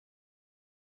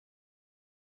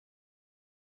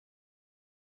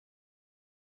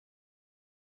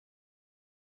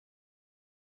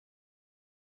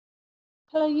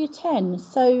Hello Year 10.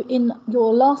 So in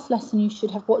your last lesson you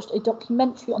should have watched a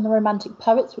documentary on the Romantic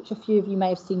poets, which a few of you may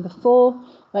have seen before,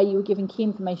 where you were given key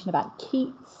information about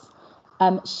Keats,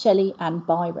 Shelley and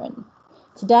Byron.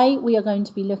 Today we are going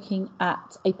to be looking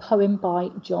at a poem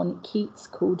by John Keats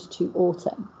called To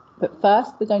Autumn. But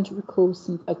first we're going to recall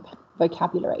some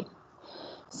vocabulary.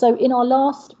 So in our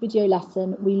last video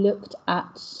lesson we looked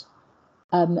at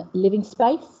living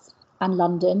space and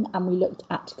London, and we looked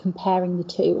at comparing the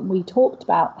two, and we talked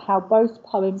about how both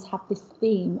poems have this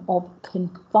theme of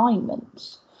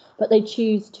confinement, but they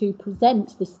choose to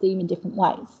present this theme in different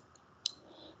ways.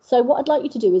 So what I'd like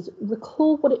you to do is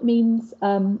recall what it means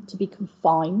to be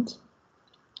confined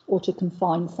or to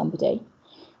confine somebody,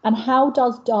 and how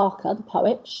does Darker, the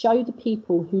poet, show the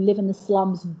people who live in the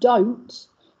slums don't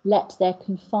let their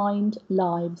confined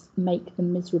lives make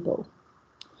them miserable.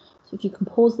 So if you can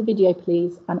pause the video,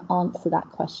 please, and answer that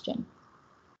question.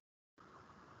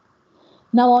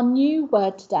 Now, our new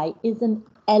word today is an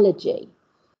elegy.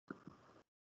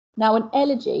 Now, an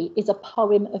elegy is a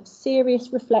poem of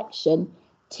serious reflection,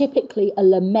 typically a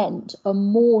lament, a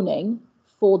mourning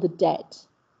for the dead.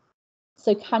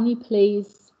 So can you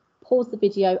please pause the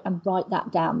video and write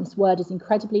that down? This word is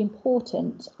incredibly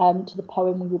important to the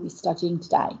poem we will be studying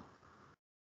today.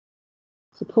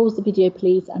 So pause the video,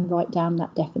 please, and write down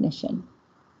that definition.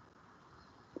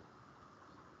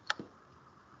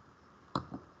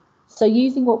 So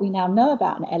using what we now know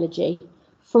about an elegy,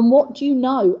 from what do you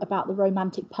know about the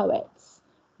Romantic poets?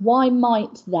 Why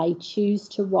might they choose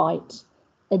to write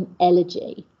an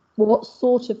elegy? What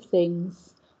sort of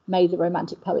things may the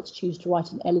Romantic poets choose to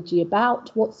write an elegy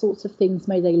about? What sorts of things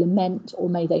may they lament or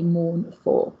may they mourn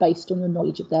for, based on your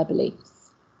knowledge of their beliefs?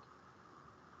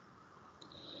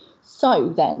 So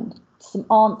then,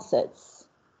 some answers.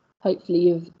 Hopefully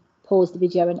you've paused the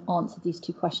video and answered these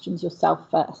two questions yourself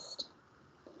first.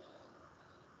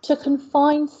 To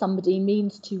confine somebody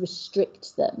means to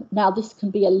restrict them. Now, this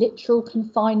can be a literal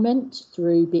confinement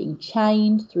through being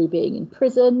chained, through being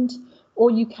imprisoned, or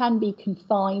you can be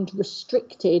confined,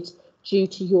 restricted due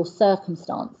to your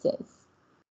circumstances.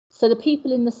 So the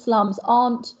people in the slums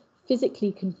aren't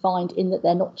physically confined in that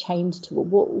they're not chained to a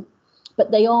wall,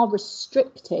 but they are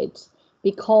restricted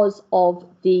because of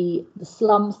the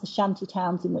slums, the shanty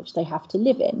towns in which they have to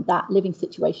live in. That living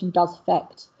situation does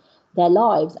affect their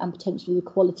lives and potentially the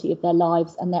quality of their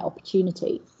lives and their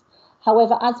opportunities.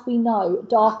 However, as we know,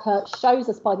 Darker shows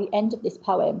us by the end of this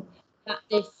poem that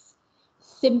this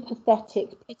sympathetic,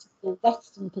 pitiful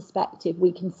Western perspective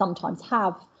we can sometimes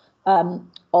have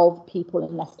of people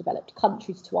in less developed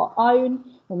countries to our own.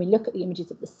 When we look at the images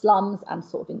of the slums and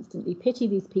sort of instantly pity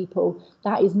these people,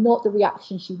 that is not the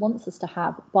reaction she wants us to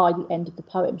have by the end of the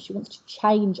poem. She wants to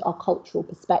change our cultural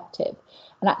perspective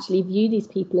and actually view these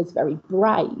people as very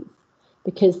brave,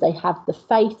 because they have the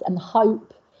faith and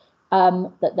hope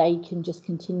that they can just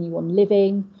continue on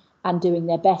living and doing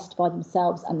their best by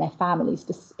themselves and their families,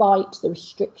 despite the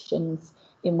restrictions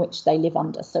in which they live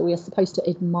under. So we are supposed to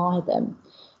admire them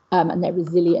and their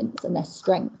resilience and their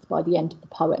strength by the end of the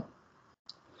poem.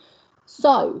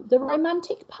 So the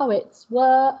Romantic poets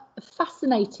were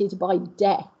fascinated by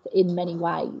death in many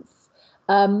ways.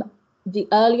 The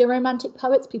earlier Romantic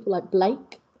poets, people like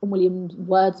Blake and William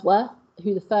Wordsworth,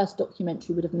 who the first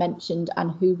documentary would have mentioned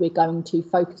and who we're going to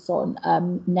focus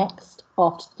on next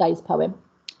after today's poem,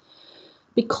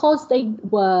 because they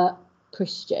were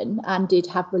Christian and did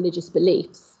have religious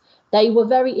beliefs, they were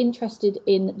very interested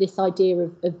in this idea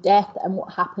of death and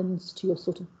what happens to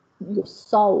your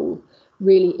soul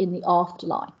really in the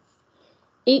afterlife.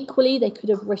 Equally, they could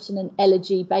have written an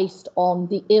elegy based on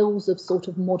the ills of sort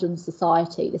of modern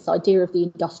society, this idea of the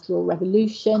Industrial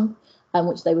Revolution,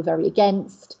 which they were very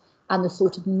against, and the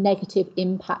sort of negative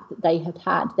impact that they had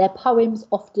had. Their poems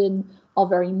often are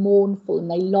very mournful and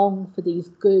they long for these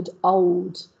good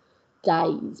old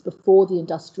days before the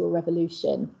Industrial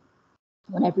Revolution,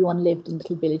 when everyone lived in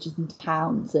little villages and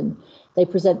towns, and they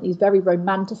present these very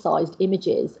romanticised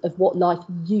images of what life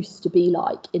used to be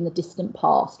like in the distant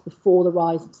past before the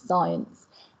rise of science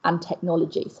and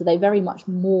technology. So they very much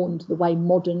mourned the way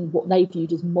what they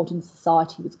viewed as modern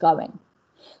society was going.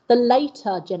 The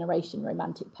later generation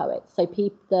Romantic poets, so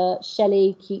the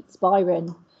Shelley, Keats,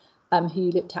 Byron, who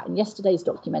you looked at in yesterday's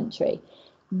documentary,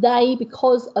 they,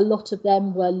 because a lot of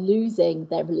them were losing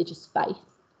their religious faith,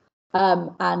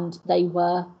 and they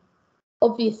were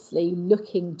obviously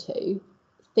looking to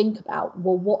think about,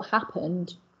 well, what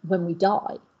happened when we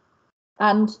die?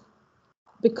 And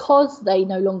because they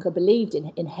no longer believed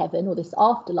in heaven or this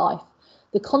afterlife,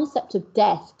 the concept of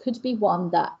death could be one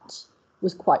that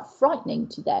was quite frightening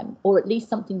to them, or at least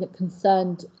something that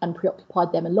concerned and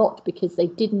preoccupied them a lot, because they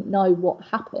didn't know what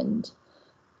happened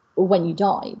when you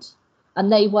died.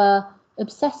 And they were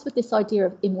obsessed with this idea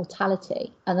of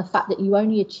immortality and the fact that you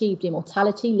only achieved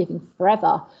immortality, living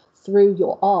forever, through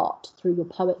your art, through your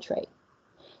poetry.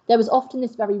 There was often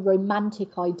this very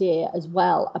romantic idea as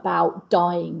well about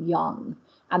dying young,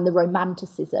 and the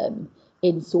romanticism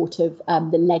in sort of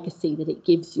the legacy that it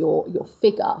gives your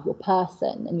figure, your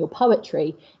person, and your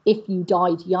poetry if you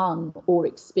died young or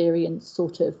experienced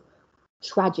sort of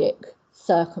tragic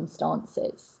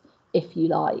circumstances, if you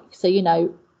like. So, you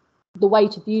know, the way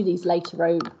to view these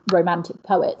later romantic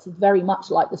poets is very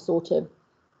much like the sort of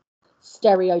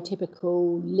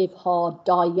stereotypical live hard,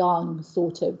 die young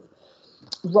sort of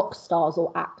rock stars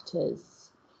or actors,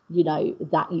 you know,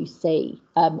 that you see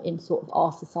in sort of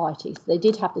our society. So they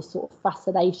did have this sort of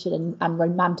fascination and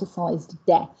romanticised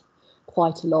death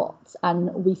quite a lot.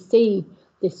 And we see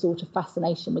this sort of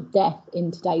fascination with death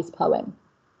in today's poem.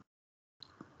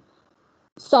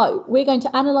 So we're going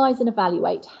to analyse and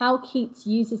evaluate how Keats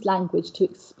uses language to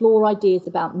explore ideas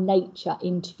about nature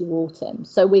into autumn.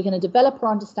 So we're going to develop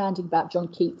our understanding about John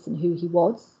Keats and who he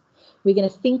was. We're going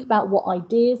to think about what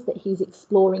ideas that he's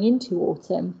exploring into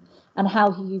autumn, and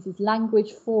how he uses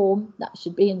language form that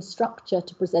should be in structure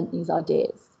to present these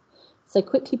ideas. So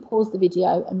quickly pause the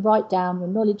video and write down your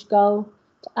knowledge goal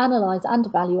to analyse and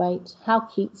evaluate how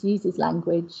Keats uses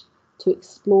language to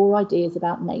explore ideas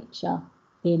about nature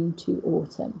into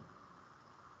autumn.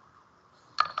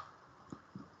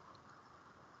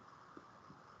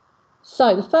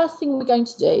 So the first thing we're going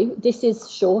to do, this is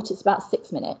short, it's about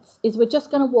 6 minutes, is we're just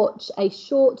going to watch a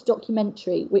short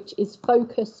documentary which is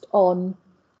focused on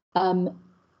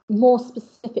more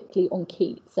specifically on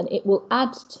Keats, and it will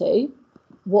add to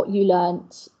what you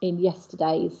learnt in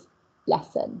yesterday's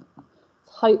lesson.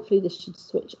 Hopefully this should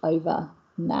switch over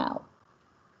now.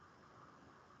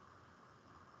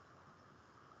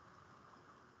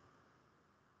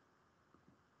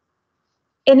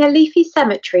 In a leafy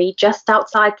cemetery just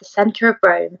outside the centre of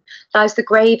Rome lies the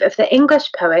grave of the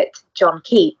English poet John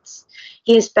Keats.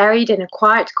 He is buried in a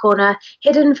quiet corner,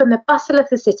 hidden from the bustle of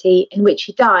the city in which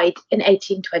he died in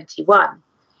 1821.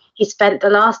 He spent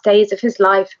the last days of his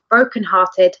life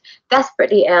broken-hearted,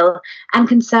 desperately ill, and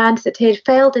concerned that he had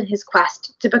failed in his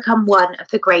quest to become one of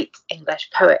the great English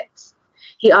poets.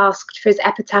 He asked for his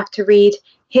epitaph to read,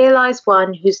 "Here lies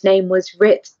one whose name was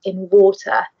writ in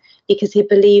water," because he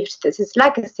believed that his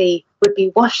legacy would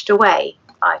be washed away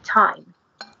by time.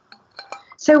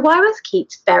 So why was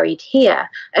Keats buried here,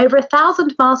 over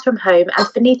 1,000 miles from home,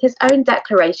 as beneath his own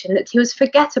declaration that he was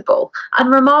forgettable,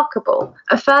 unremarkable,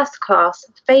 a first-class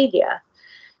failure?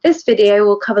 This video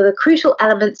will cover the crucial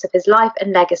elements of his life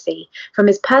and legacy, from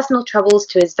his personal troubles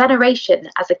to his veneration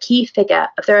as a key figure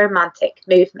of the Romantic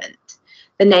movement.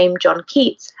 The name John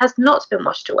Keats has not been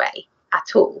washed away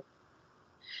at all.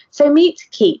 So meet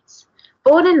Keats.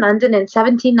 Born in London in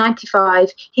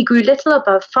 1795, he grew little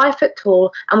above 5 foot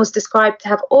tall and was described to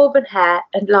have auburn hair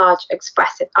and large,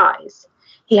 expressive eyes.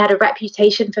 He had a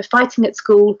reputation for fighting at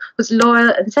school, was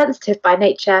loyal and sensitive by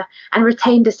nature, and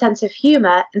retained a sense of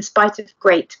humour in spite of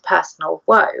great personal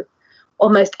woe.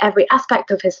 Almost every aspect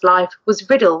of his life was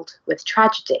riddled with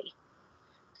tragedy.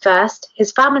 First,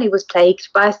 his family was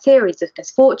plagued by a series of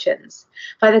misfortunes.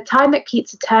 By the time that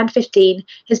Keats had turned 15,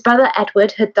 his brother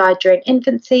Edward had died during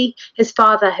infancy, his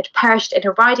father had perished in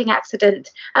a riding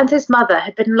accident, and his mother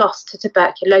had been lost to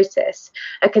tuberculosis,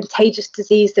 a contagious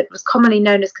disease that was commonly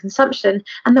known as consumption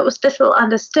and that was little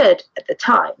understood at the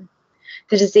time.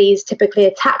 The disease typically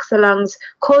attacks the lungs,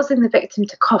 causing the victim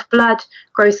to cough blood,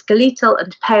 grow skeletal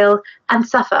and pale, and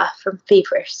suffer from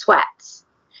feverish sweats.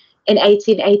 In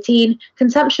 1818,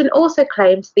 consumption also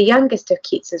claimed the youngest of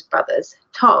Keats's brothers,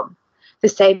 Tom. The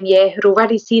same year had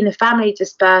already seen the family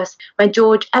disperse when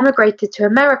George emigrated to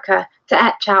America to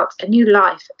etch out a new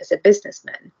life as a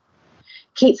businessman.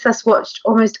 Keats thus watched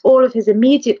almost all of his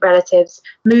immediate relatives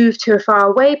move to a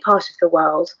faraway part of the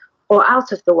world, or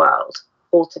out of the world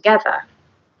altogether.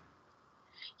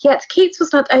 Yet Keats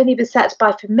was not only beset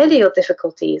by familial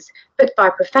difficulties, but by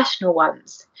professional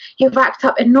ones. He racked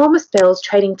up enormous bills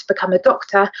training to become a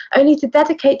doctor, only to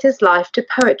dedicate his life to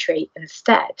poetry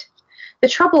instead. The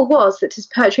trouble was that his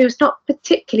poetry was not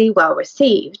particularly well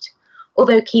received.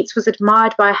 Although Keats was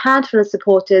admired by a handful of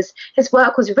supporters, his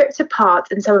work was ripped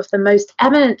apart in some of the most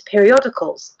eminent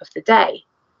periodicals of the day.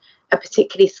 A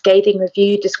particularly scathing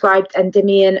review described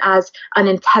Endymion as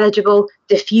unintelligible,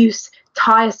 diffuse,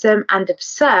 tiresome and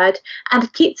absurd,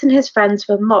 and Keats and his friends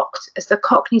were mocked as the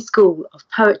Cockney school of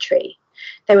poetry.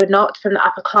 They were not from the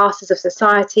upper classes of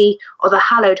society or the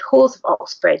hallowed halls of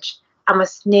Oxbridge, and were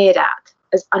sneered at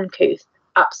as uncouth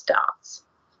upstarts.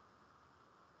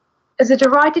 As a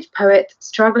derided poet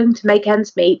struggling to make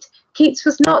ends meet, Keats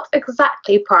was not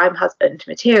exactly prime husband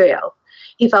material.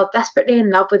 He fell desperately in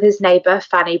love with his neighbour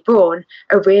Fanny Brawne,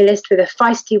 a realist with a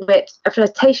feisty wit, a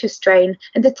flirtatious strain,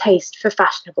 and a taste for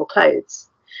fashionable clothes.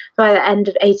 By the end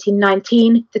of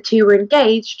 1819, the two were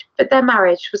engaged, but their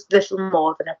marriage was little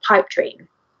more than a pipe dream.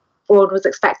 Brawne was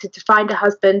expected to find a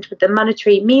husband with the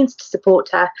monetary means to support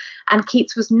her, and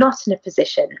Keats was not in a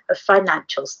position of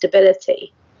financial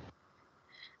stability.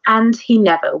 And he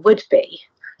never would be.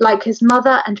 Like his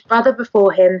mother and brother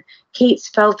before him, Keats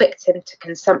fell victim to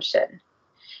consumption.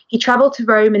 He travelled to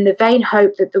Rome in the vain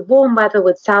hope that the warm weather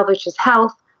would salvage his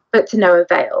health, but to no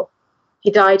avail.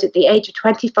 He died at the age of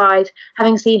 25,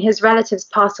 having seen his relatives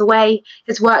pass away,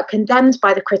 his work condemned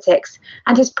by the critics,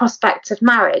 and his prospects of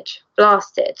marriage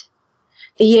blasted.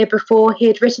 The year before, he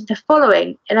had written the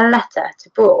following in a letter to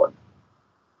Brawne.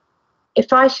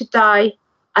 "If I should die,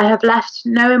 I have left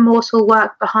no immortal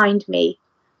work behind me,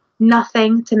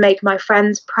 nothing to make my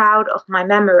friends proud of my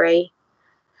memory,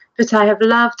 but I have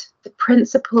loved the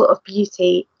principle of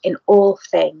beauty in all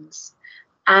things,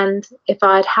 and if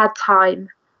I had had time,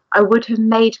 I would have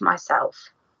made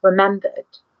myself remembered."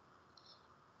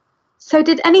 So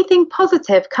did anything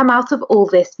positive come out of all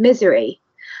this misery?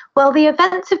 Well, the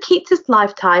events of Keats's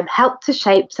lifetime helped to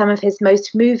shape some of his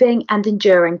most moving and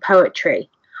enduring poetry.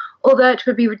 Although it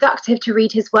would be reductive to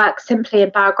read his work simply in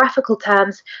biographical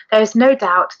terms, there is no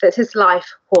doubt that his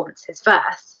life haunts his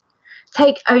verse.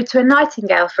 Take Ode to a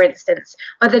Nightingale, for instance,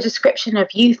 where the description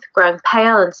of youth growing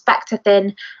pale and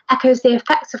spectre-thin echoes the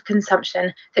effects of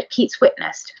consumption that Keats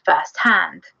witnessed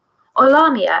firsthand. Or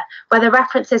Lamia, where the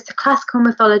references to classical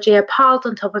mythology are piled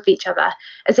on top of each other,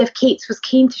 as if Keats was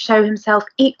keen to show himself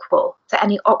equal to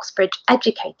any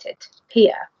Oxbridge-educated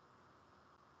peer.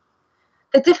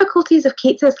 The difficulties of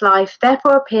Keats's life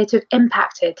therefore appear to have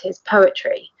impacted his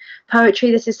poetry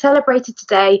that is celebrated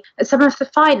today as some of the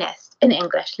finest in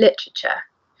English literature.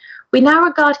 We now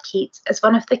regard Keats as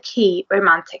one of the key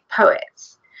Romantic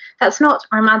poets. That's not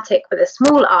romantic with a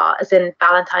small r, as in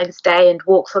Valentine's Day and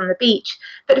Walks on the Beach,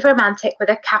 but romantic with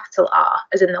a capital R,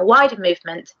 as in the wider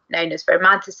movement known as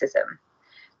Romanticism.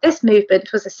 This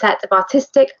movement was a set of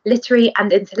artistic, literary,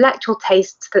 and intellectual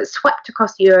tastes that swept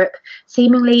across Europe,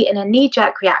 seemingly in a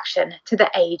knee-jerk reaction to the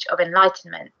Age of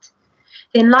Enlightenment.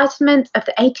 The Enlightenment of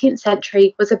the 18th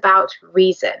century was about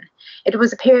reason. It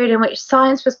was a period in which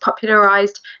science was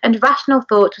popularized and rational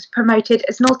thought was promoted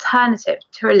as an alternative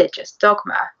to religious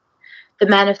dogma. The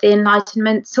men of the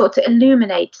Enlightenment sought to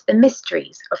illuminate the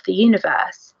mysteries of the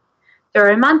universe. The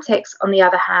Romantics, on the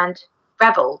other hand,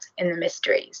 revelled in the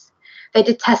mysteries. They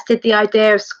detested the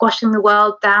idea of squashing the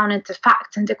world down into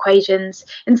facts and equations,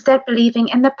 instead believing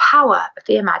in the power of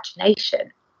the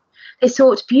imagination. They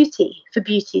sought beauty for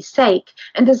beauty's sake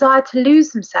and desired to lose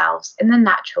themselves in the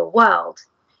natural world,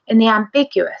 in the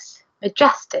ambiguous,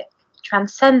 majestic,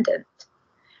 transcendent.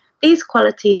 These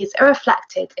qualities are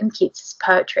reflected in Keats's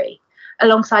poetry.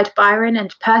 Alongside Byron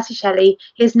and Percy Shelley,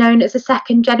 he is known as a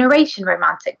second-generation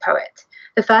Romantic poet,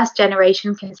 the first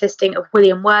generation consisting of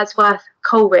William Wordsworth,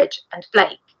 Coleridge, and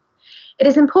Blake. It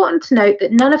is important to note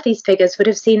that none of these figures would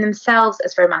have seen themselves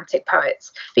as Romantic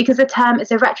poets, because the term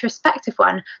is a retrospective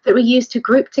one that we use to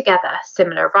group together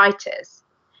similar writers.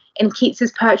 In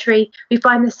Keats's poetry, we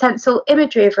find the sensual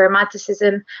imagery of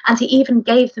Romanticism, and he even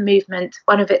gave the movement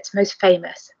one of its most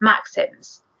famous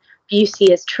maxims: beauty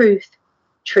is truth,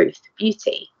 truth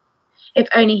beauty. If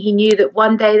only he knew that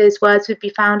one day those words would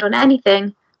be found on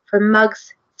anything, from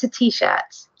mugs to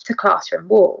t-shirts to classroom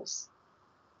walls.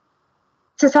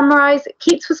 To summarise,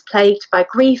 Keats was plagued by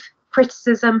grief,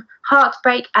 criticism,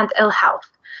 heartbreak, and ill health,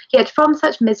 yet from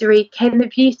such misery came the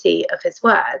beauty of his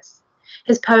words.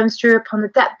 His poems drew upon the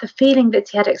depth of feeling that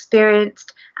he had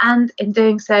experienced, and in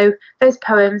doing so, those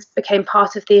poems became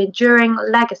part of the enduring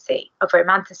legacy of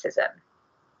Romanticism.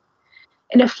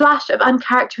 In a flash of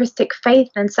uncharacteristic faith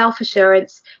and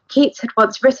self-assurance, Keats had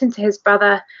once written to his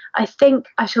brother, "I think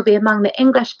I shall be among the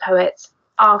English poets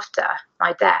after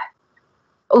my death."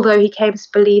 Although he came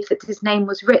to believe that his name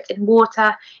was writ in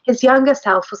water, his younger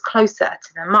self was closer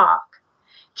to the mark.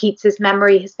 Keats's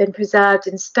memory has been preserved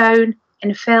in stone,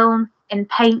 in film, in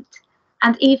paint,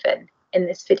 and even in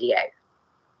this video.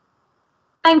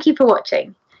 Thank you for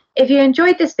watching. If you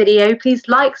enjoyed this video, please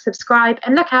like, subscribe,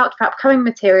 and look out for upcoming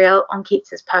material on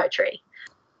Keats's poetry.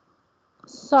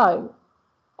 So,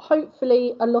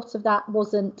 hopefully a lot of that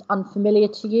wasn't unfamiliar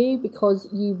to you, because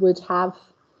you would have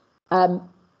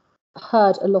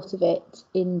heard a lot of it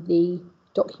in the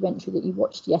documentary that you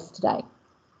watched yesterday.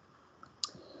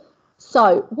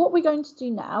 So, what we're going to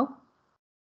do now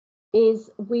is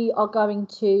we are going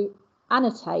to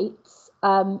annotate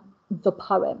the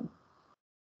poem.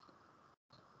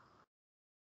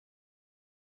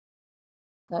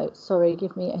 No, sorry,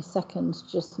 give me a second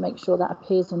just to make sure that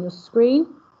appears on your screen.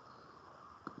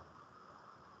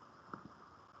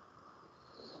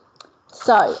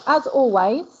 So, as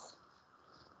always,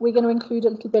 we're going to include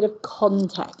a little bit of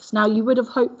context. Now, you would have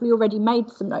hopefully already made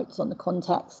some notes on the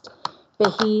context,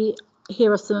 but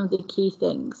here are some of the key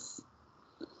things.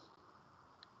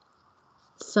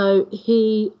 So,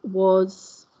 he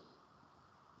was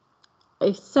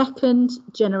a second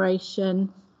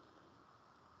generation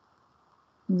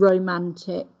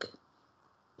romantic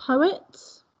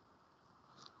poet.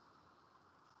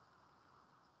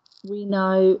 We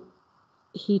know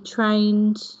he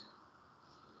trained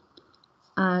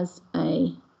as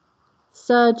a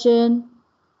surgeon,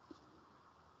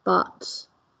 but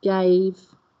gave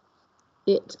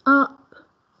it up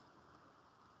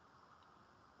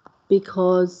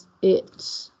because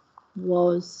it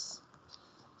was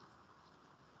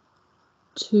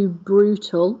too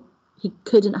brutal. He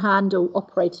couldn't handle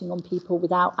operating on people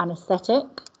without anaesthetic.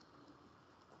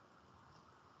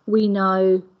 We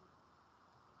know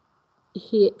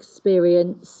he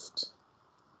experienced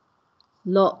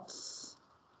lots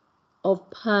of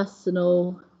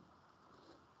personal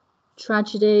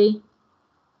tragedy,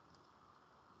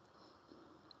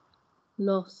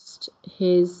 lost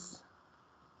his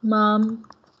mum,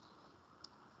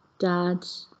 dad,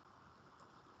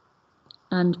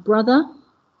 and brother.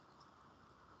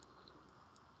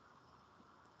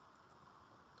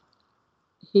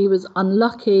 He was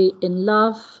unlucky in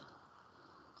love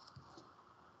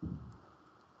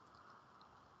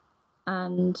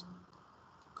and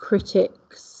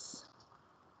critics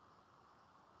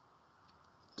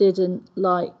didn't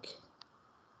like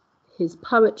his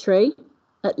poetry,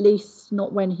 at least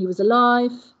not when he was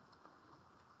alive.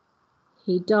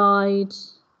 He died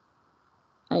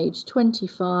aged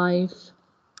 25.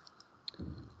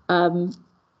 The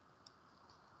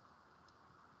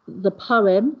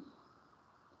poem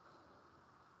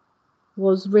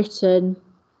was written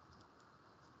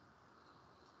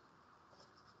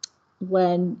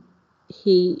when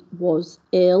he was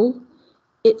ill.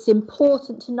 It's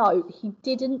important to note he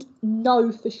didn't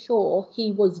know for sure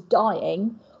he was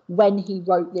dying when he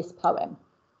wrote this poem.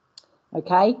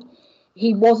 Okay,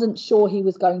 he wasn't sure he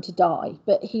was going to die,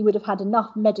 but he would have had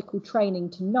enough medical training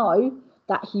to know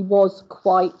that he was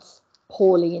quite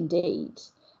poorly indeed,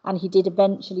 and he did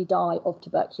eventually die of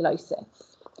tuberculosis.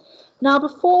 Now,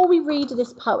 before we read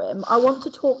this poem, I want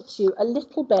to talk to you a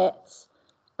little bit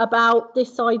about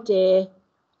this idea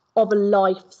of a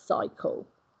life cycle,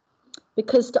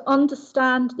 because to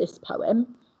understand this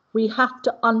poem, we have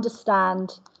to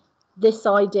understand this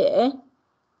idea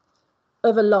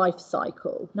of a life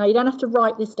cycle. Now, you don't have to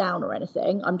write this down or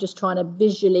anything. I'm just trying to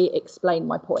visually explain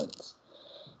my point.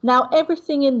 Now,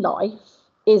 everything in life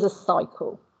is a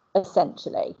cycle,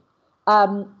 essentially.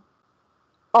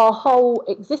 Our whole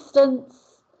existence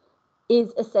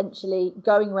is essentially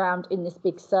going around in this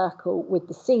big circle with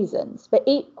the seasons, but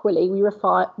equally we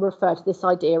refer to this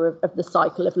idea of the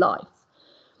cycle of life.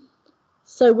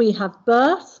 So we have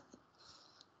birth,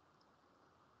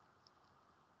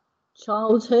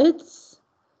 childhoods,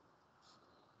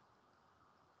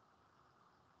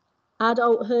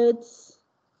 adulthoods,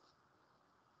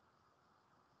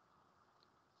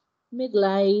 middle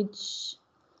age,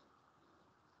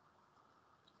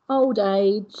 old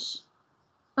age,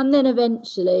 and then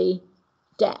eventually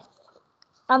death.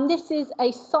 And this is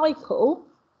a cycle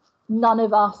none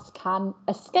of us can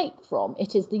escape from.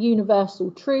 It is the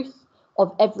universal truth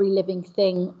of every living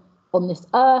thing on this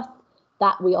earth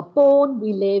that we are born,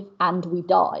 we live, and we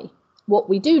die. What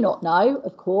we do not know,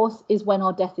 of course, is when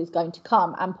our death is going to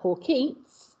come. And poor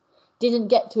Keats didn't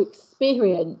get to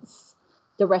experience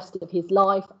the rest of his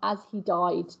life as he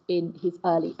died in his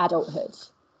early adulthood.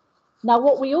 Now,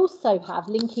 what we also have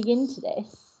linking into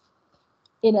this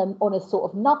on a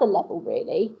sort of another level,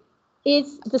 really,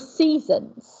 is the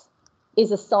seasons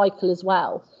is a cycle as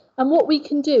well. And what we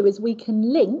can do is we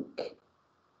can link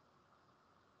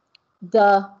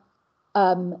the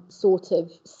sort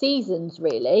of seasons,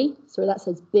 really. Sorry, that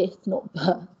says birth, not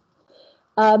birth.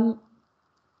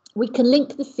 We can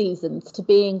link the seasons to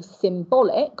being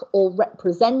symbolic or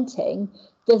representing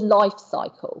the life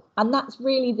cycle. And that's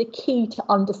really the key to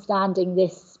understanding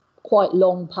this quite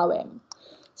long poem.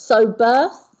 So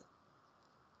birth,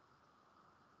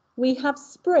 we have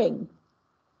spring.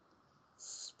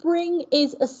 Spring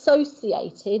is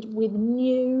associated with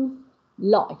new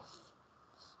life,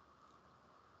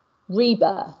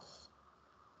 rebirth.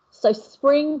 So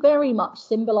spring very much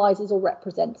symbolises or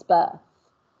represents birth.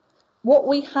 What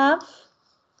we have,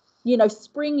 you know,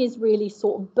 spring is really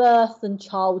sort of birth and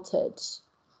childhood,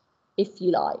 if you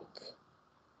like.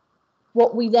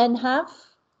 What we then have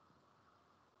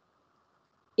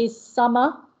is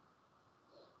summer.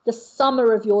 The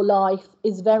summer of your life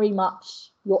is very much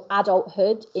your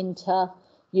adulthood into,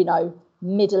 you know,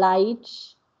 middle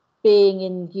age, being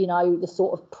in, you know, the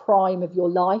sort of prime of your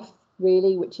life,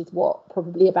 really, which is what,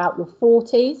 probably about your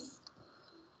 40s.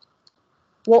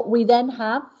 What we then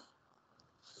have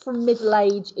from middle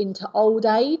age into old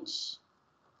age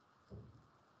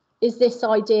is this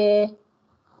idea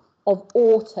of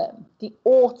autumn, the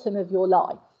autumn of your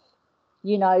life,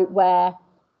 you know, where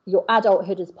your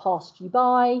adulthood has passed you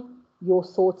by, you're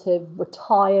sort of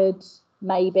retired,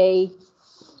 maybe.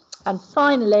 And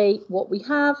finally, what we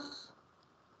have,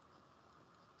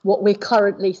 what we're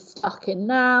currently stuck in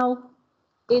now,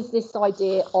 is this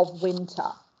idea of winter.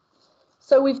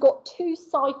 So we've got two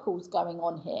cycles going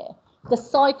on here. The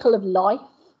cycle of life,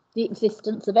 the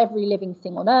existence of every living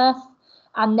thing on earth,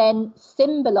 and then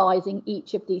symbolising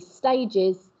each of these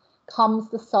stages comes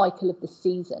the cycle of the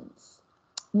seasons.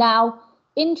 Now,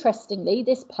 interestingly,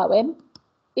 this poem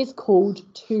is called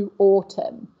To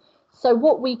Autumn. So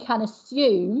what we can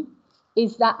assume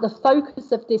is that the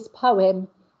focus of this poem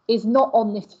is not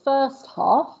on this first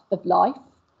half of life,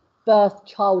 birth,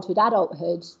 childhood,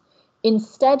 adulthood.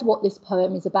 Instead, what this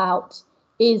poem is about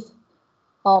is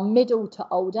our middle to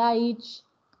old age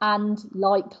and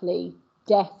likely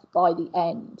death by the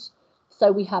end.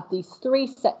 So we have these three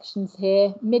sections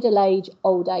here: middle age,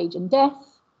 old age, and death.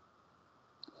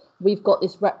 We've got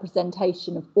this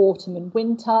representation of autumn and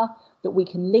winter that we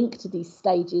can link to these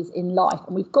stages in life.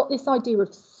 And we've got this idea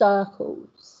of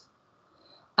circles.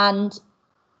 And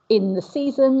in the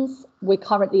seasons,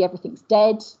 everything's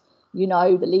dead. You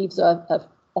know, the leaves are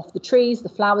off the trees, the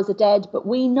flowers are dead. But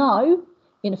we know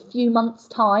in a few months'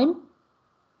 time,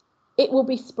 it will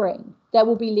be spring. There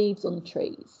will be leaves on the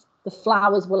trees. The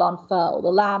flowers will unfurl. The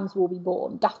lambs will be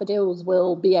born. Daffodils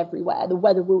will be everywhere. The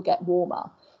weather will get warmer.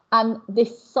 And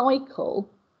this cycle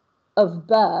of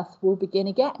birth will begin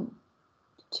again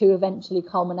to eventually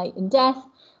culminate in death.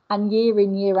 And year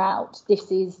in, year out,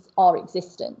 this is our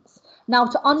existence. Now,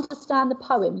 to understand the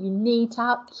poem, you need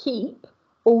to keep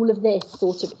all of this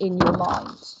sort of in your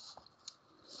mind.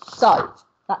 So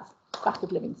that's back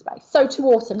of living space. So To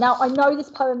Autumn. Now, I know this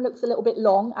poem looks a little bit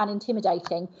long and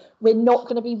intimidating. We're not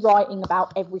going to be writing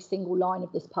about every single line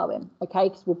of this poem, okay,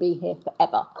 because we'll be here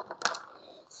forever.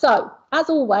 So, as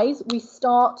always, we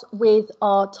start with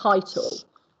our title,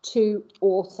 To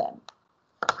Autumn.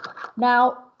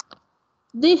 Now,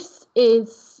 this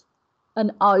is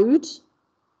an ode.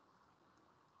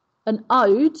 An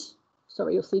ode,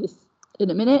 sorry, you'll see this in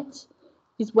a minute,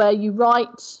 is where you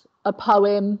write a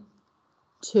poem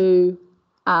to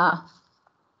a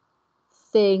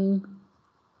thing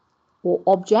or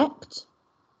object.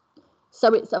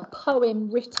 So it's a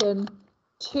poem written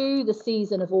to the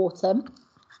season of autumn.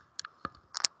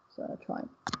 So I'll try and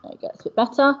there it gets a bit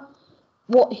better.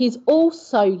 What he's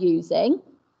also using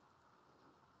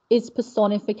is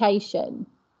personification.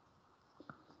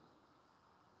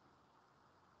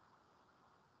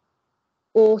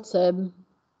 Autumn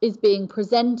is being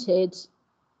presented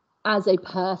as a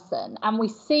person, and we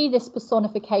see this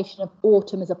personification of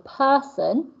autumn as a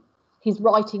person. He's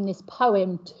writing this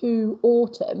poem to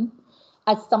autumn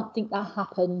as something that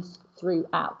happens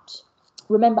throughout.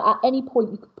 Remember, at any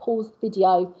point you could pause the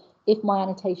video if my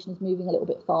annotation is moving a little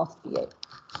bit fast for you.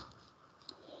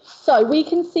 So we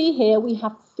can see here we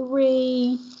have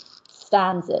 3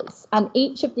 stanzas, and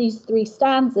each of these 3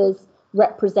 stanzas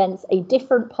represents a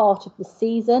different part of the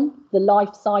season, the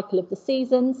life cycle of the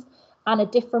seasons, and a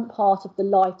different part of the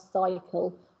life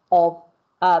cycle of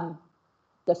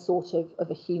the sort of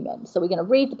a human. So we're going to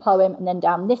read the poem, and then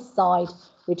down this side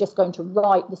we're just going to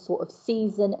write the sort of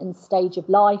season and stage of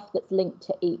life that's linked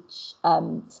to each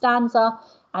stanza,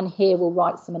 and here we'll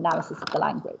write some analysis of the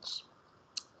language.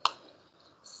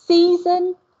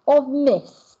 Season of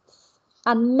mists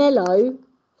and mellow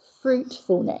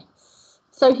fruitfulness.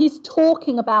 So he's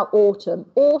talking about autumn.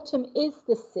 Autumn is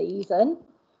the season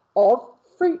of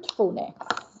fruitfulness.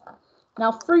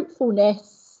 Now,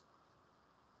 fruitfulness,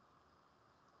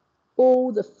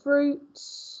 all the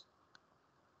fruits,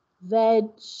 veg,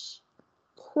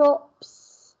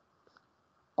 crops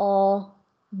are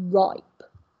ripe,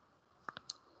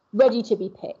 ready to be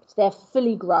picked. They're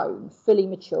fully grown, fully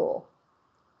mature.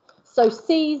 So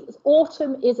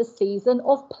autumn is a season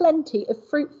of plenty of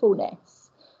fruitfulness,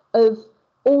 of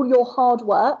all your hard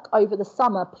work over the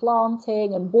summer,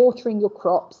 planting and watering your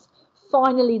crops,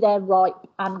 finally they're ripe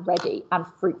and ready and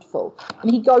fruitful.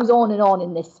 And he goes on and on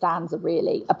in this stanza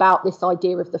really about this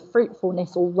idea of the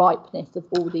fruitfulness or ripeness of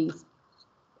all these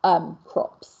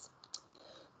crops.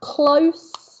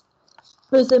 Close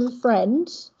bosom friend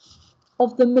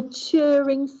of the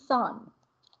maturing sun.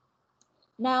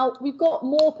 Now we've got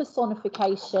more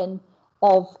personification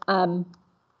of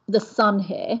the sun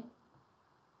here,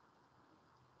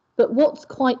 but what's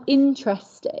quite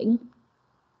interesting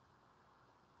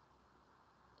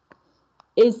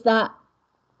is that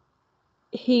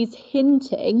he's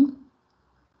hinting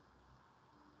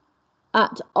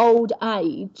at old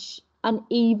age and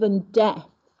even death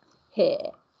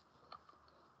here,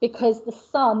 because the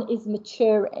sun is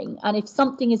maturing, and if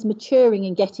something is maturing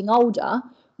and getting older,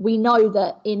 we know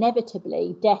that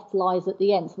inevitably death lies at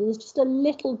the end. So there's just a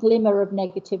little glimmer of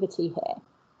negativity here.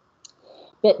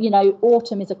 But, you know,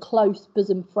 autumn is a close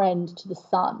bosom friend to the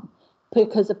sun,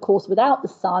 because, of course, without the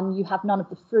sun, you have none of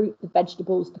the fruit, the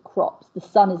vegetables, the crops. The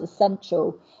sun is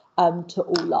essential to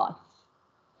all life.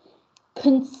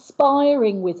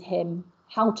 Conspiring with him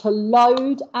how to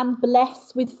load and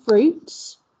bless with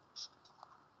fruit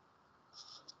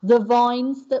the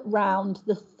vines that round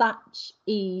the thatch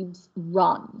eaves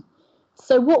run.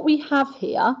 So what we have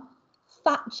here,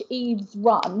 thatch eaves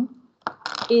run,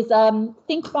 is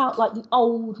think about like the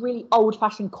old, really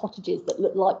old-fashioned cottages that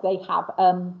look like they have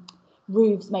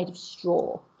roofs made of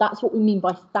straw. That's what we mean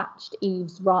by thatched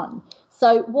eaves run.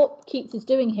 So what Keats is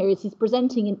doing here is he's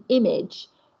presenting an image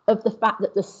of the fact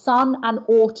that the sun and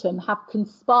autumn have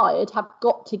conspired, have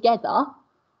got together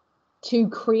to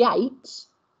create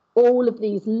all of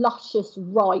these luscious,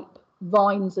 ripe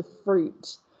vines of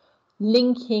fruit,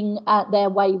 linking their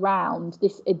way round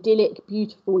this idyllic,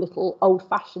 beautiful little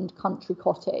old-fashioned country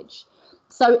cottage.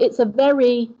 So it's a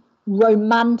very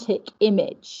romantic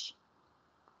image,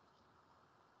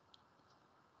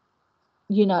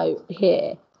 you know,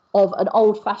 here of an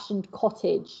old-fashioned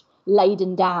cottage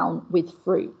laden down with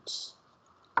fruit.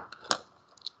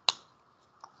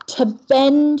 To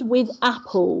bend with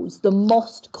apples the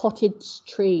mossed cottage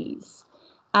trees,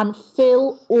 and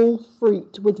fill all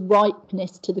fruit with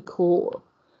ripeness to the core.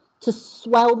 To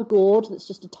swell the gourd, that's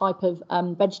just a type of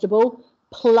vegetable,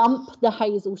 plump the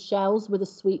hazel shells with a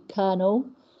sweet kernel,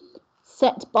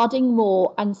 set budding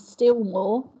more and still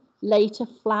more, later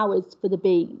flowers for the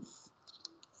bees.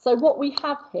 So what we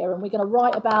have here, and we're going to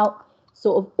write about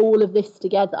sort of all of this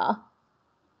together,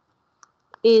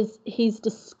 is he's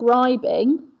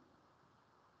describing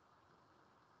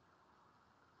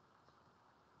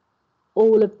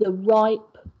all of the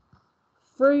ripe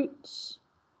fruit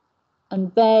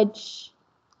and veg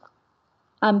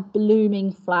and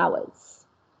blooming flowers.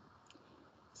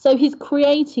 So he's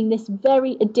creating this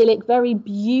very idyllic, very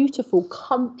beautiful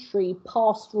country,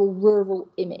 pastoral, rural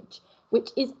image, which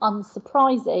is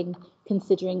unsurprising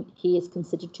considering he is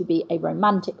considered to be a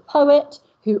romantic poet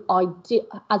who,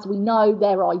 as we know,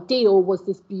 their ideal was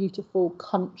this beautiful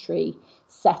country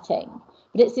setting.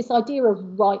 But it's this idea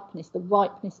of ripeness, the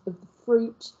ripeness of the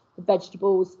fruit, the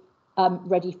vegetables,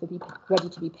 ready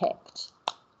to be picked.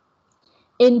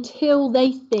 Until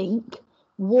they think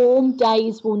warm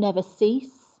days will never cease,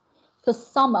 for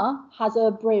summer has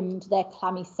o'erbrimmed their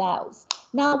clammy sails.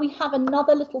 Now we have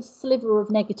another little sliver of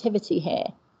negativity here.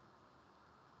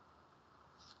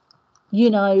 You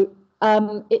know,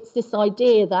 it's this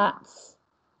idea that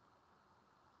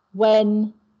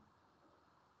when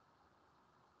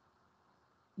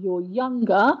you're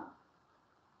younger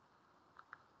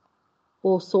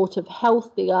or sort of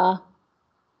healthier,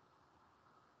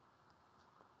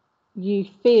 you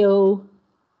feel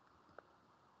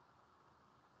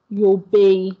you'll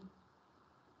be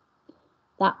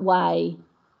that way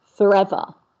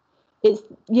forever. It's,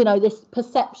 you know, this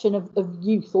perception of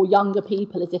youth or younger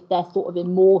people as if they're sort of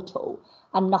immortal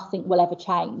and nothing will ever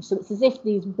change. So it's as if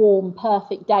these warm,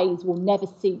 perfect days will never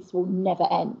cease, will never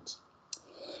end.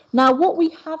 Now, what we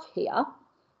have here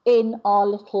in our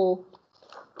little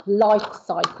life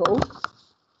cycle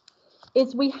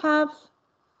is we have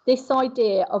this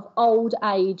idea of old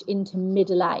age into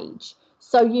middle age.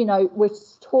 So, you know, we're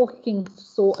talking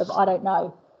sort of, I don't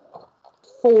know,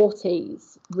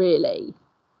 40s, really.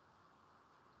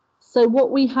 So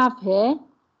what we have here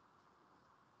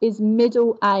is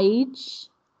middle age,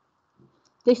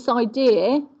 this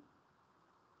idea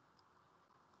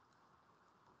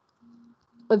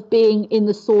of being in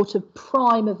the sort of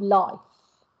prime of life.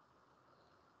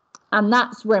 And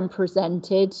that's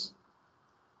represented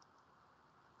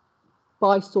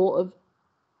by sort of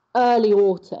early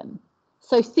autumn.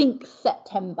 So think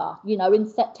September, you know, in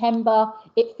September,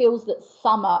 it feels that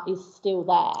summer is still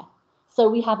there. So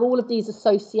we have all of these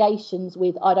associations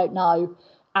with, I don't know,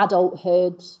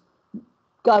 adulthood,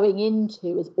 going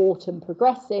into, as autumn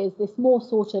progresses, this more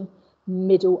sort of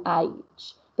middle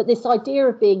age. But this idea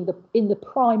of being in the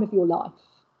prime of your life,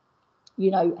 you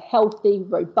know, healthy,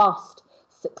 robust,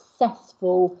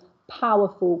 successful,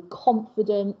 powerful,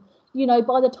 confident, you know,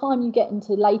 by the time you get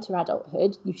into later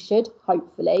adulthood, you should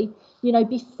hopefully, you know,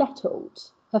 be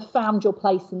settled, have found your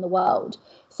place in the world.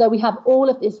 So we have all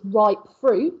of this ripe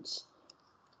fruit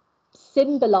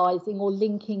symbolizing or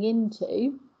linking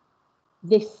into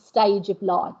this stage of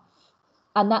life.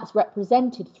 And that's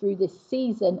represented through this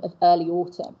season of early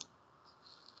autumn.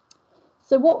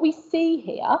 So what we see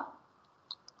here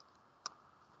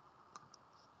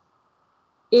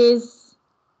is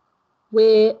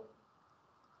we're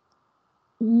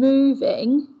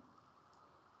moving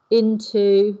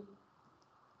into,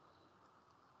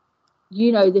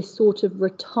 you know, this sort of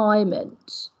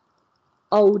retirement,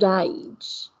 old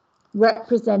age,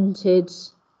 represented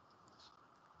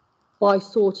by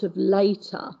sort of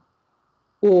later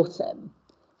autumn.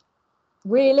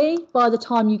 Really, by the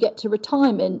time you get to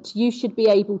retirement, you should be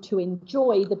able to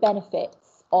enjoy the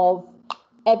benefits of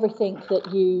everything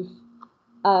that you've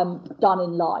done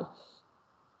in life.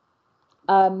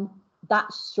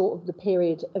 That's sort of the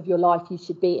period of your life you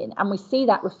should be in. And we see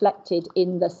that reflected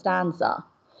in the stanza.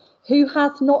 Who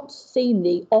hath not seen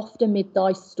thee oft amid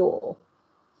thy store?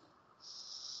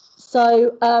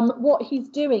 So what he's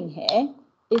doing here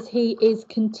is he is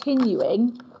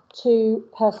continuing to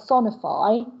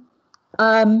personify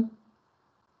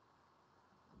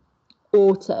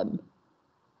autumn.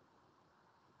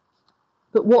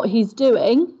 But what he's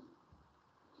doing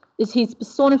is he's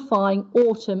personifying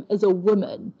autumn as a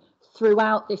woman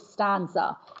throughout this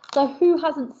stanza. So who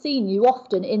hasn't seen you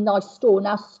often in thy store?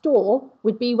 Now, store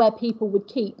would be where people would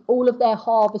keep all of their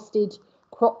harvested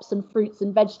crops and fruits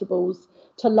and vegetables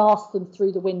to last them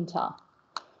through the winter.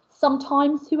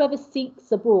 Sometimes whoever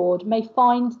seeks abroad may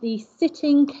find thee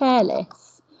sitting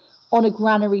careless on a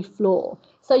granary floor.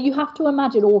 So you have to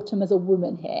imagine autumn as a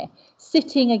woman here,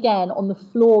 sitting again on the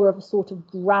floor of a sort of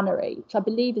granary, which I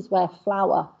believe is where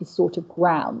flour is sort of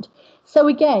ground. So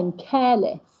again,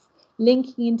 careless,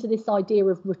 linking into this idea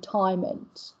of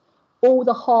retirement. All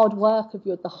the hard work of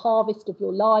the harvest of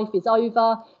your life is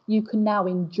over. You can now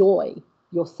enjoy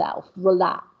yourself,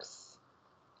 relax.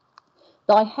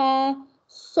 Thy hair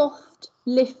soft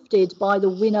lifted by the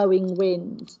winnowing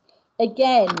wind.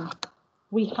 Again,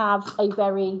 we have a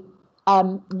very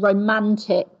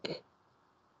romantic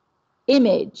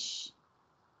image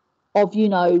of, you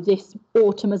know, this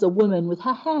autumn as a woman with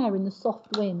her hair in the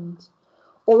soft wind,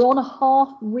 or on a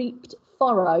half-reaped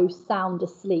furrow sound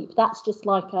asleep. That's just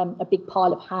like a big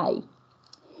pile of hay.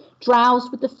 Drowse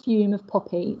with the fume of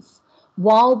poppies,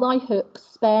 while thy hook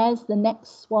spares the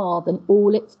next swath and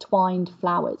all its twined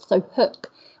flowers. So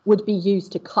hook would be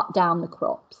used to cut down the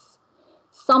crops.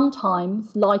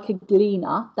 Sometimes, like a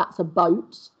gleaner, that's a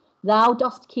boat, thou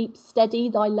dost keep steady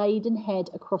thy laden head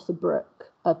across a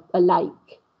brook, a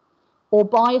lake, or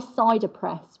by a cider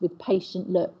press with patient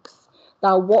looks,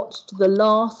 thou watched the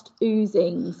last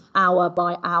oozings hour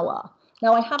by hour.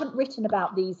 Now, I haven't written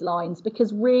about these lines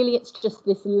because really it's just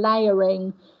this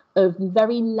layering of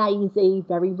very lazy,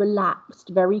 very relaxed,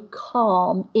 very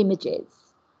calm images.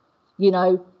 You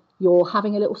know, you're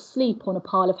having a little sleep on a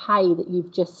pile of hay that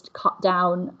you've just cut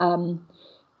down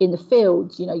in the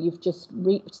fields. You know, you've just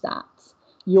reaped that.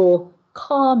 You're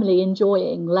calmly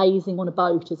enjoying lazing on a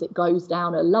boat as it goes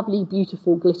down a lovely,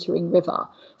 beautiful, glittering river.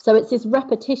 So it's this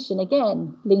repetition,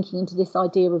 again, linking into this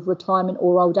idea of retirement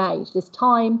or old age. This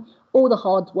time, all the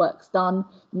hard work's done.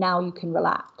 Now you can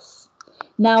relax.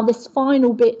 Now, this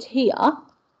final bit here,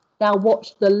 now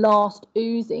watch the last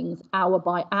oozings hour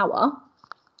by hour,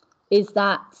 is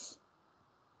that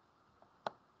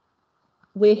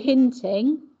we're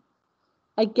hinting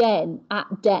again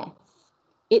at death.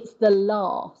 It's the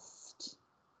last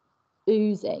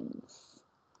oozings,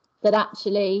 that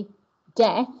actually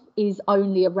death is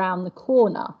only around the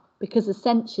corner, because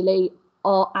essentially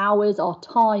our hours, our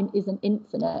time isn't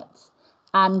infinite,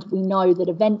 and we know that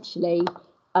eventually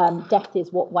death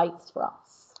is what waits for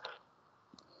us.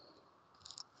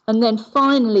 And then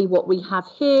finally what we have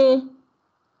here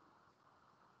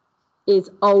is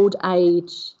old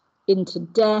age into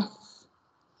death,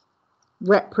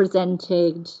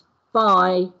 represented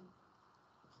by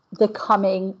the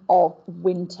coming of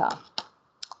winter.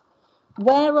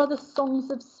 Where are the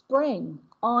songs of spring?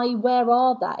 Where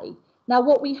are they? Now,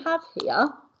 what we have here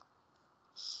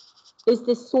is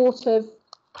this sort of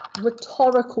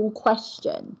rhetorical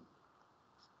question.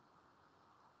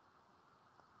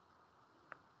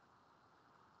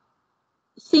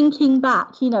 thinking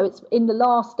back, you know, it's in the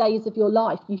last days of your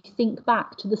life, you think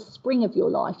back to the spring of your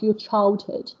life, your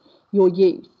childhood, your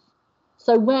youth.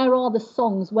 So where are the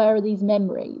songs? Where are these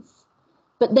memories?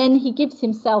 But then he gives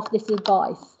himself this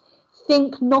advice: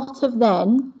 think not of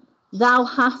then, thou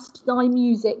hast thy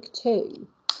music too.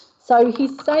 So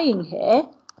he's saying here,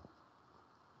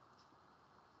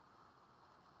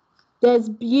 there's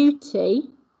beauty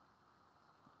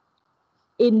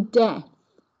in death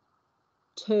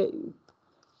too.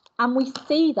 And we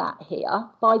see that here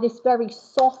by this very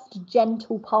soft,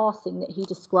 gentle passing that he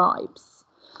describes.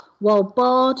 While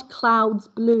barred clouds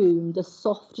bloom the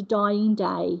soft dying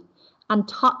day and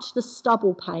touch the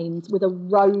stubble panes with a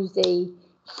rosy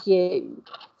hue.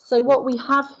 So what we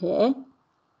have here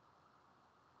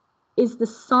is the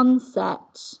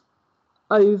sunset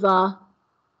over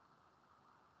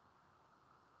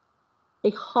a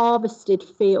harvested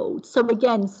field. So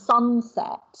again,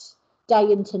 sunset,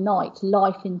 day into night,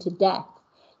 life into death.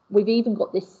 We've even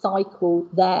got this cycle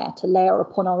there to layer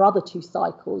upon our other two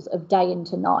cycles of day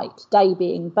into night, day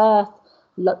being birth,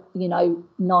 you know,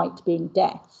 night being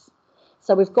death.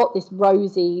 So we've got this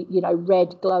rosy, you know,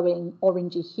 red glowing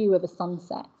orangey hue of a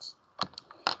sunset.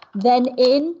 Then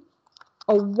in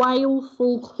a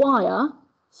wailful choir,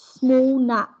 small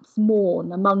gnats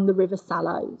mourn among the river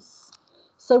sallows.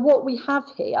 So what we have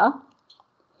here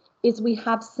is we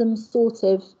have some sort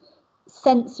of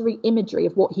sensory imagery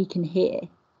of what he can hear,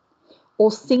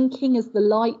 or sinking as the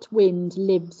light wind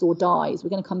lives or dies. We're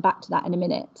going to come back to that in a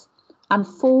minute. And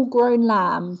full-grown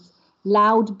lambs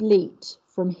loud bleat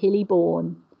from hilly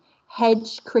bourne,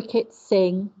 hedge crickets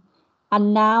sing,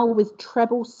 and now with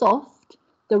treble soft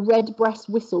the redbreast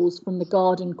whistles from the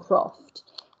garden croft.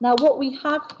 Now what we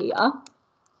have here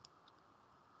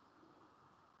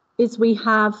is we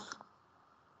have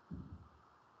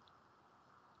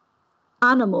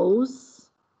animals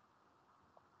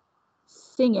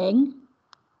singing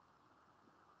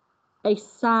a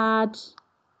sad,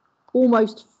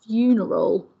 almost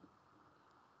funeral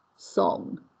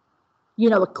song. You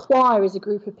know, a choir is a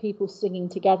group of people singing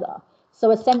together.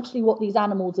 So essentially what these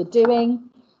animals are doing,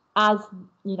 as,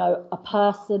 you know, a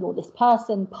person or this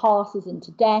person passes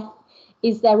into death,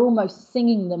 is they're almost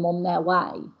singing them on their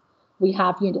way. We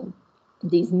have, you know,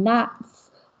 these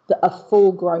gnats that are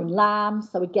full-grown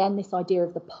lambs. So again, this idea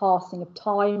of the passing of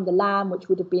time. The lamb, which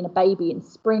would have been a baby in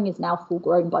spring, is now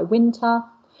full-grown by winter.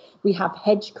 We have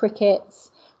hedge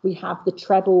crickets. We have the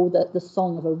treble, the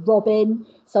song of a robin.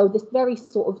 So this very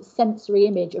sort of sensory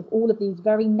image of all of these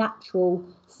very natural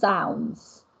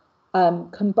sounds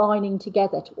combining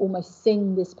together to almost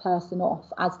sing this person off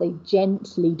as they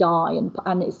gently die.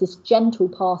 And it's this gentle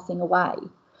passing away.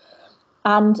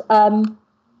 And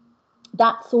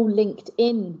that's all linked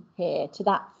in here to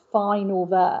that final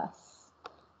verse.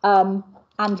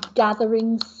 And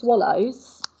gathering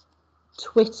swallows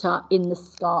twitter in the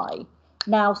sky.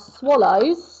 Now,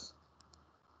 swallows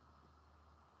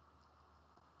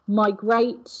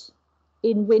migrate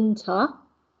in winter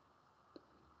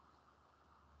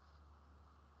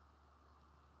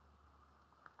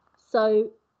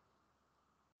so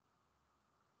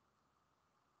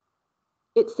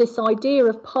it's this idea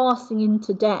of passing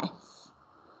into death,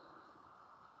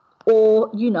 or,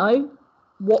 you know,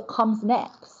 what comes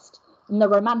next. And the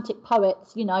Romantic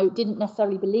poets, you know, didn't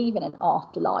necessarily believe in an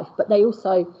afterlife, but they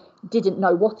also didn't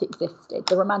know what existed.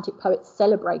 The Romantic poets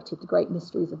celebrated the great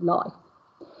mysteries of life.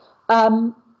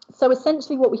 So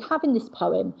essentially what we have in this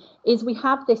poem is we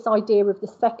have this idea of the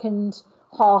second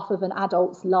half of an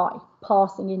adult's life,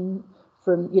 passing in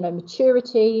from, you know,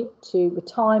 maturity to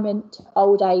retirement to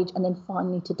old age, and then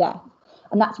finally to death.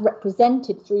 And that's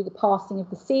represented through the passing of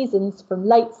the seasons from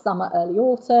late summer, early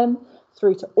autumn,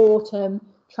 through to autumn,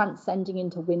 transcending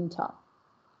into winter.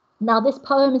 Now, this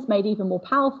poem is made even more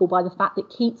powerful by the fact that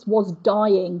Keats was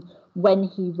dying when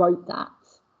he wrote that.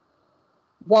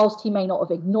 Whilst he may not have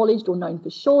acknowledged or known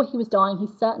for sure he was dying, he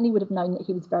certainly would have known that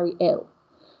he was very ill.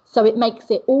 So it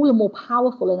makes it all the more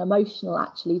powerful and emotional,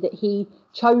 actually, that he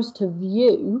chose to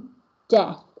view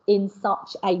death in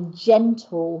such a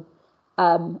gentle,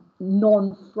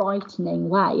 non-frightening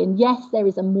way. And yes, there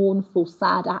is a mournful,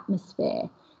 sad atmosphere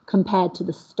compared to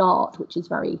the start, which is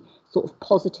very sort of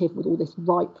positive with all this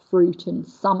ripe fruit and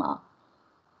summer.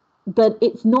 But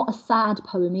it's not a sad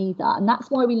poem either. And that's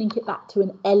why we link it back to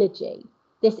an elegy.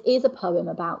 This is a poem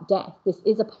about death. This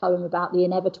is a poem about the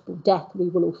inevitable death we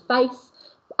will all face.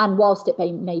 And whilst it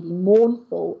may be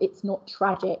mournful, it's not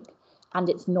tragic and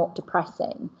it's not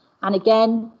depressing. And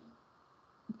again,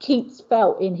 Keats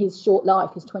felt in his short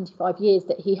life, his 25 years,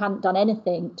 that he hadn't done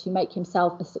anything to make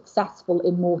himself a successful,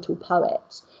 immortal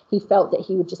poet. He felt that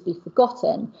he would just be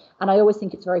forgotten. And I always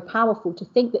think it's very powerful to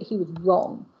think that he was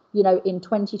wrong. You know, in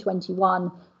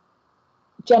 2021,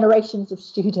 generations of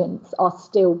students are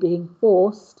still being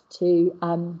forced to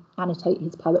annotate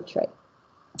his poetry.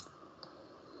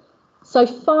 So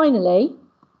finally,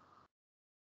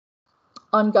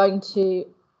 I'm going to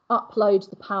upload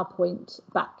the PowerPoint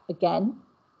back again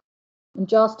and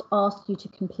just ask you to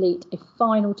complete a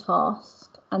final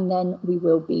task, and then we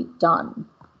will be done.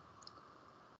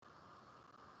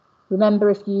 Remember,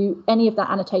 if any of that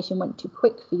annotation went too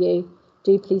quick for you,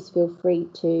 do please feel free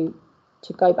to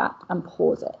go back and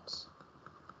pause it.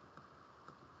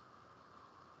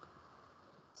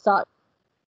 So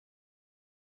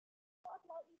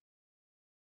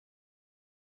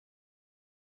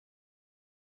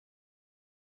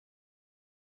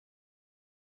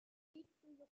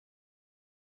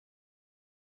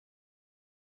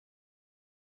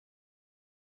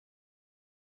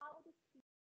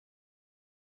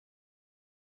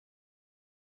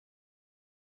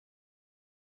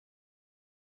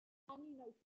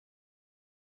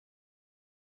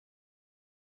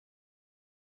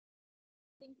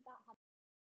think about how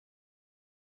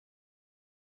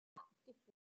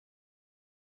different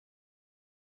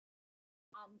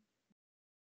and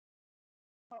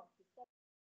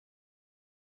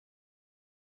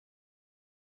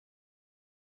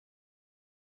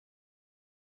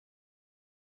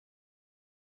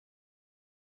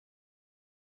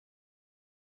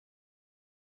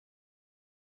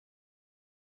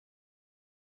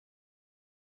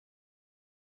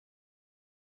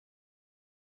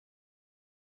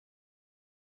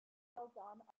well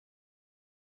done.